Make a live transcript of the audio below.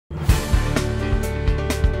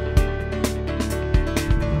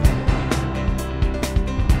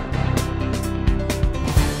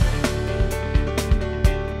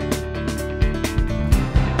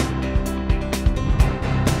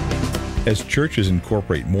As churches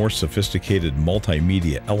incorporate more sophisticated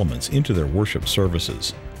multimedia elements into their worship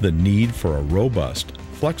services, the need for a robust,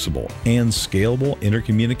 flexible, and scalable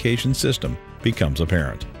intercommunication system becomes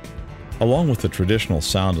apparent. Along with the traditional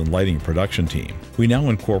sound and lighting production team, we now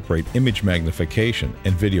incorporate image magnification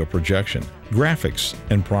and video projection, graphics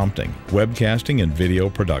and prompting, webcasting and video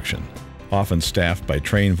production. Often staffed by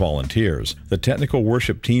trained volunteers, the technical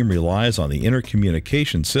worship team relies on the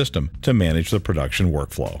intercommunication system to manage the production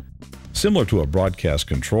workflow. Similar to a broadcast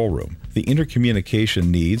control room, the intercommunication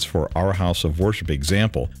needs for our House of Worship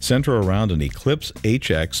example center around an Eclipse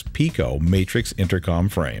HX Pico Matrix intercom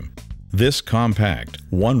frame. This compact,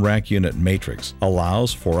 one-rack unit matrix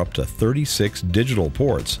allows for up to 36 digital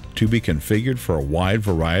ports to be configured for a wide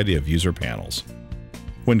variety of user panels.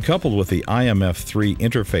 When coupled with the IMF3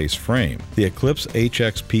 interface frame, the Eclipse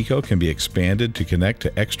HX Pico can be expanded to connect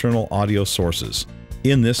to external audio sources.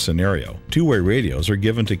 In this scenario, two-way radios are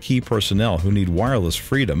given to key personnel who need wireless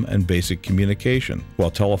freedom and basic communication, while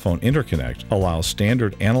telephone interconnect allows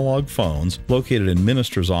standard analog phones located in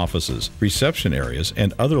ministers' offices, reception areas,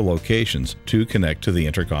 and other locations to connect to the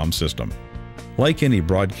intercom system. Like any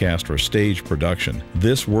broadcast or stage production,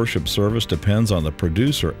 this worship service depends on the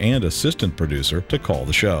producer and assistant producer to call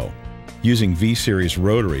the show. Using V-Series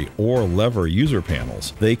rotary or lever user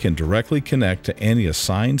panels, they can directly connect to any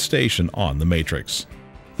assigned station on the matrix.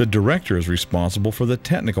 The director is responsible for the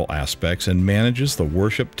technical aspects and manages the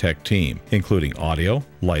worship tech team, including audio,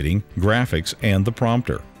 lighting, graphics, and the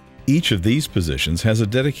prompter. Each of these positions has a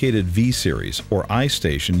dedicated V-Series or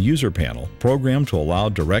iStation user panel programmed to allow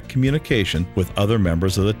direct communication with other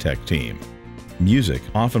members of the tech team. Music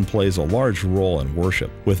often plays a large role in worship,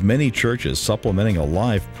 with many churches supplementing a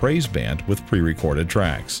live praise band with pre-recorded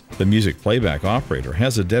tracks. The music playback operator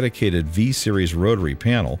has a dedicated V-Series rotary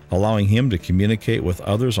panel, allowing him to communicate with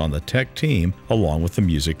others on the tech team along with the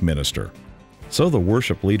music minister. So the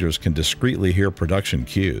worship leaders can discreetly hear production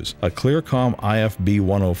cues. A Clearcom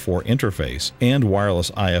IFB104 interface and wireless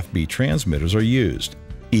IFB transmitters are used.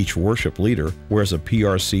 Each worship leader wears a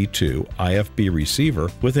PRC2 IFB receiver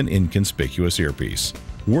with an inconspicuous earpiece.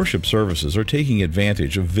 Worship services are taking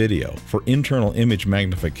advantage of video for internal image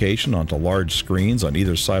magnification onto large screens on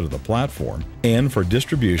either side of the platform and for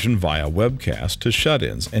distribution via webcast to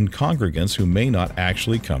shut-ins and congregants who may not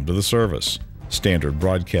actually come to the service. Standard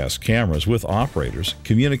broadcast cameras with operators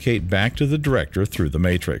communicate back to the director through the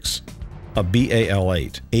matrix. A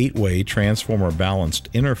BAL8 8-way transformer balanced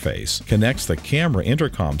interface connects the camera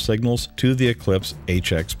intercom signals to the Eclipse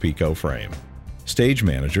HX Pico frame. Stage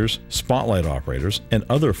managers, spotlight operators, and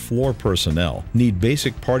other floor personnel need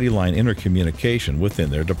basic party line intercommunication within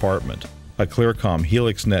their department. A Clearcom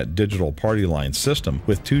HelixNet digital party line system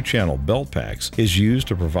with 2-channel belt packs is used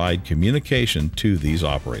to provide communication to these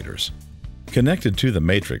operators. Connected to the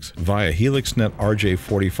matrix via HelixNet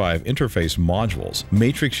RJ45 interface modules,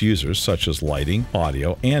 matrix users such as lighting,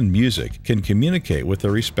 audio, and music can communicate with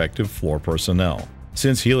their respective floor personnel.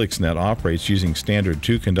 Since HelixNet operates using standard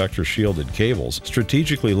 2-conductor shielded cables,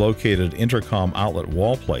 strategically located intercom outlet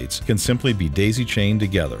wall plates can simply be daisy-chained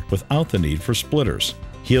together without the need for splitters.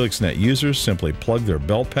 HelixNet users simply plug their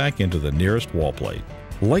belt pack into the nearest wall plate.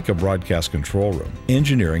 Like a broadcast control room,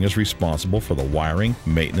 engineering is responsible for the wiring,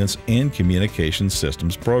 maintenance, and communication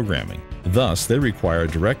systems programming. Thus, they require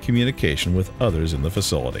direct communication with others in the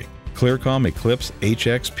facility. Clearcom Eclipse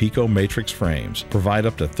HX Pico Matrix frames provide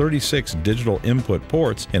up to 36 digital input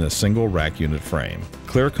ports in a single rack unit frame.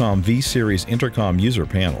 Clearcom V-Series intercom user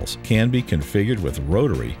panels can be configured with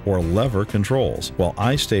rotary or lever controls, while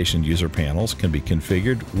iStation user panels can be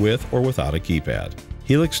configured with or without a keypad.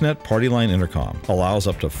 HelixNet Party Line Intercom allows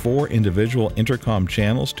up to 4 individual intercom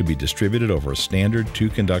channels to be distributed over standard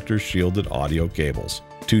 2-conductor shielded audio cables.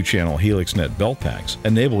 2-channel HelixNet belt packs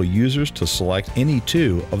enable users to select any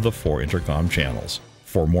 2 of the 4 intercom channels.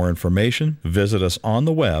 For more information, visit us on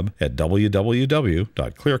the web at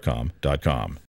www.clearcom.com.